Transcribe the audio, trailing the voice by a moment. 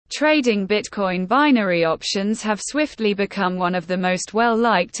Trading Bitcoin binary options have swiftly become one of the most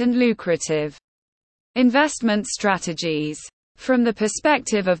well-liked and lucrative investment strategies. From the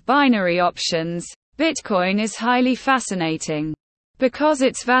perspective of binary options, Bitcoin is highly fascinating because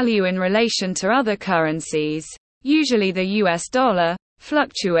its value in relation to other currencies, usually the US dollar,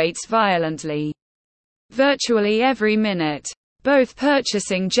 fluctuates violently. Virtually every minute, both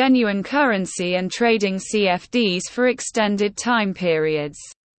purchasing genuine currency and trading CFDs for extended time periods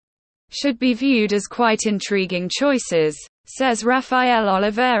should be viewed as quite intriguing choices, says Rafael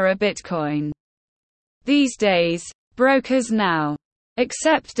Oliveira. Bitcoin. These days, brokers now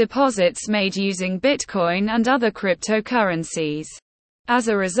accept deposits made using Bitcoin and other cryptocurrencies. As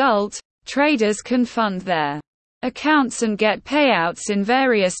a result, traders can fund their accounts and get payouts in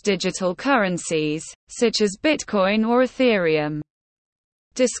various digital currencies, such as Bitcoin or Ethereum.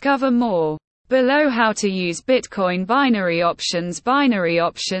 Discover more below. How to use Bitcoin binary options. Binary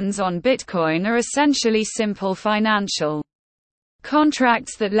options on Bitcoin are essentially simple financial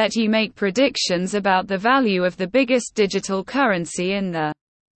contracts that let you make predictions about the value of the biggest digital currency in the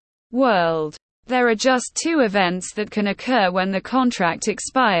world. There are just two events that can occur when the contract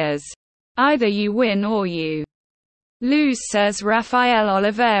expires. Either you win or you lose, says Rafael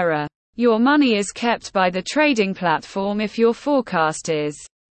Oliveira. Your money is kept by the trading platform if your forecast is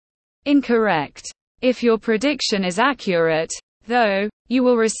incorrect. If your prediction is accurate, though, you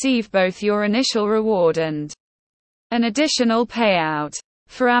will receive both your initial reward and an additional payout.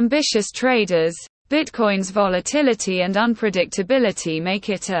 For ambitious traders, Bitcoin's volatility and unpredictability make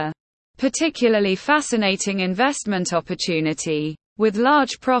it a particularly fascinating investment opportunity, with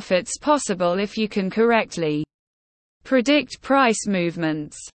large profits possible if you can correctly predict price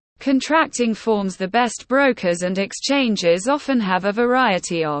movements. Contracting forms. The best brokers and exchanges often have a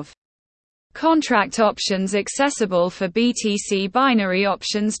variety of contract options accessible for BTC binary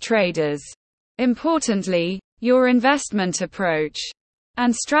options traders. Importantly, your investment approach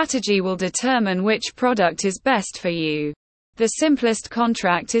and strategy will determine which product is best for you. The simplest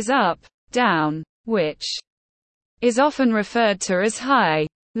contract is up, down, which is often referred to as high,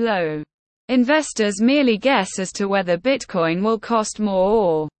 low. Investors merely guess as to whether Bitcoin will cost more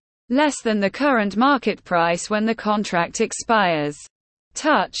or less than the current market price when the contract expires.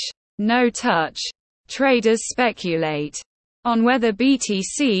 Touch, no touch. Traders speculate on whether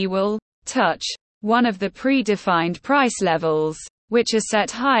BTC will touch one of the predefined price levels, which are set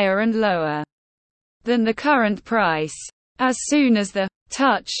higher and lower than the current price. As soon as the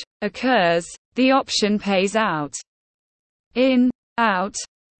touch occurs, the option pays out. In, out,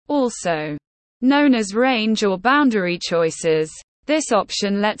 also known as range or boundary choices, this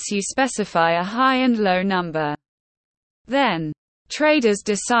option lets you specify a high and low number. Then, traders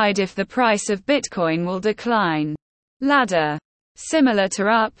decide if the price of Bitcoin will decline. Ladder. Similar to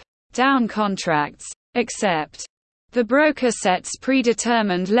up, down contracts, except the broker sets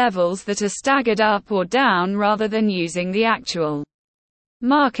predetermined levels that are staggered up or down rather than using the actual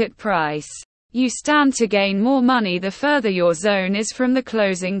market price. You stand to gain more money the further your zone is from the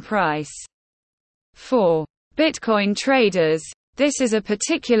closing price. For Bitcoin traders, this is a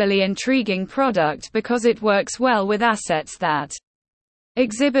particularly intriguing product because it works well with assets that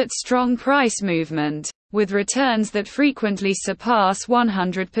exhibit strong price movement, with returns that frequently surpass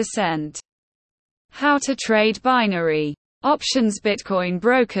 100%. How to trade binary options. Bitcoin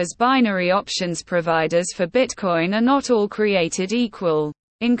brokers. Binary options providers for Bitcoin are not all created equal,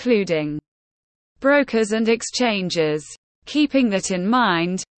 including brokers and exchanges. Keeping that in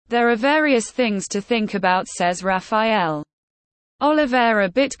mind, there are various things to think about, says Rafael Oliveira.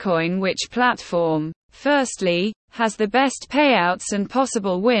 Bitcoin. Which platform, firstly, has the best payouts and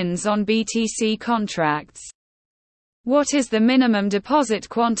possible wins on BTC contracts? What is the minimum deposit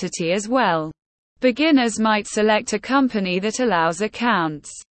quantity as well? Beginners might select a company that allows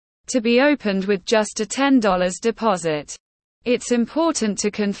accounts to be opened with just a $10 deposit. It's important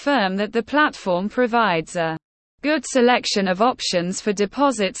to confirm that the platform provides a good selection of options for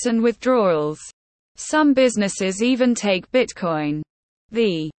deposits and withdrawals. Some businesses even take Bitcoin.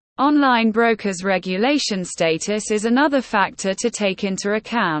 The online broker's regulation status is another factor to take into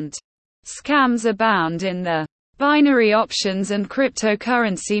account. Scams abound in the binary options and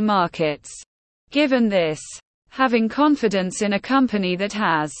cryptocurrency markets. Given this, having confidence in a company that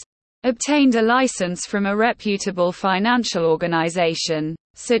has obtained a license from a reputable financial organization,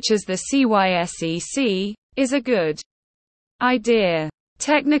 such as the CYSEC, is a good idea.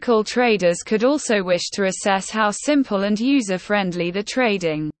 Technical traders could also wish to assess how simple and user-friendly the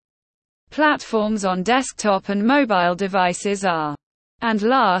trading platforms on desktop and mobile devices are. And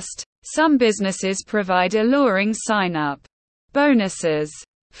last, some businesses provide alluring sign-up bonuses.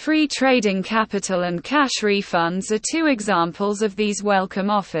 Free trading capital and cash refunds are two examples of these welcome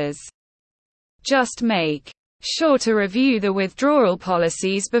offers. Just make sure to review the withdrawal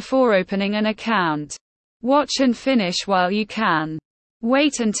policies before opening an account. Watch and finish while you can.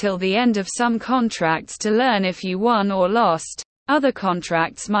 Wait until the end of some contracts to learn if you won or lost. Other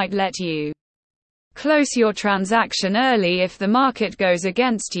contracts might let you close your transaction early if the market goes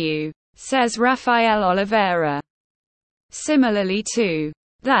against you, says Rafael Oliveira. Similarly to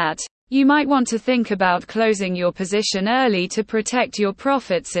that, you might want to think about closing your position early to protect your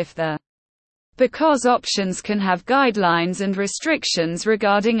profits because options can have guidelines and restrictions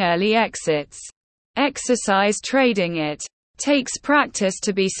regarding early exits. Exercise trading. It takes practice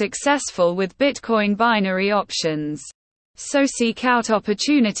to be successful with Bitcoin binary options. So seek out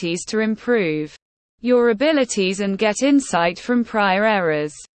opportunities to improve your abilities and get insight from prior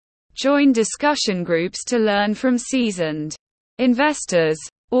errors. Join discussion groups to learn from seasoned investors,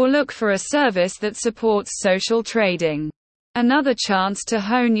 or look for a service that supports social trading. Another chance to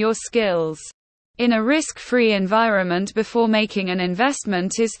hone your skills in a risk-free environment before making an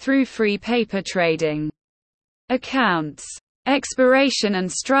investment is through free paper trading accounts. Expiration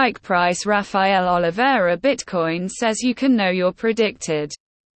and strike price. Rafael Oliveira. Bitcoin says you can know your predicted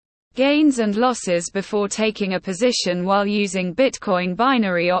gains and losses before taking a position while using Bitcoin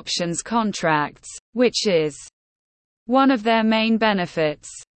binary options contracts, which is one of their main benefits.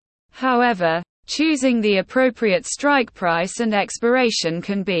 However, choosing the appropriate strike price and expiration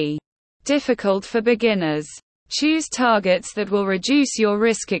can be difficult for beginners. Choose targets that will reduce your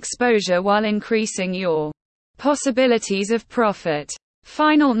risk exposure while increasing your possibilities of profit.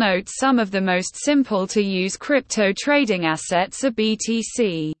 Final note: some of the most simple to use crypto trading assets are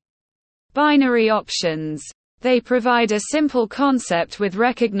BTC binary options. They provide a simple concept with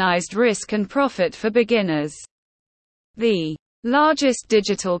recognized risk and profit for beginners. The largest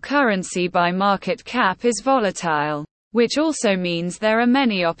digital currency by market cap is volatile, which also means there are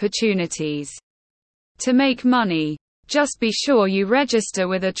many opportunities to make money. Just be sure you register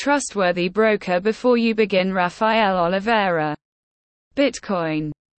with a trustworthy broker before you begin. Rafael Oliveira. Bitcoin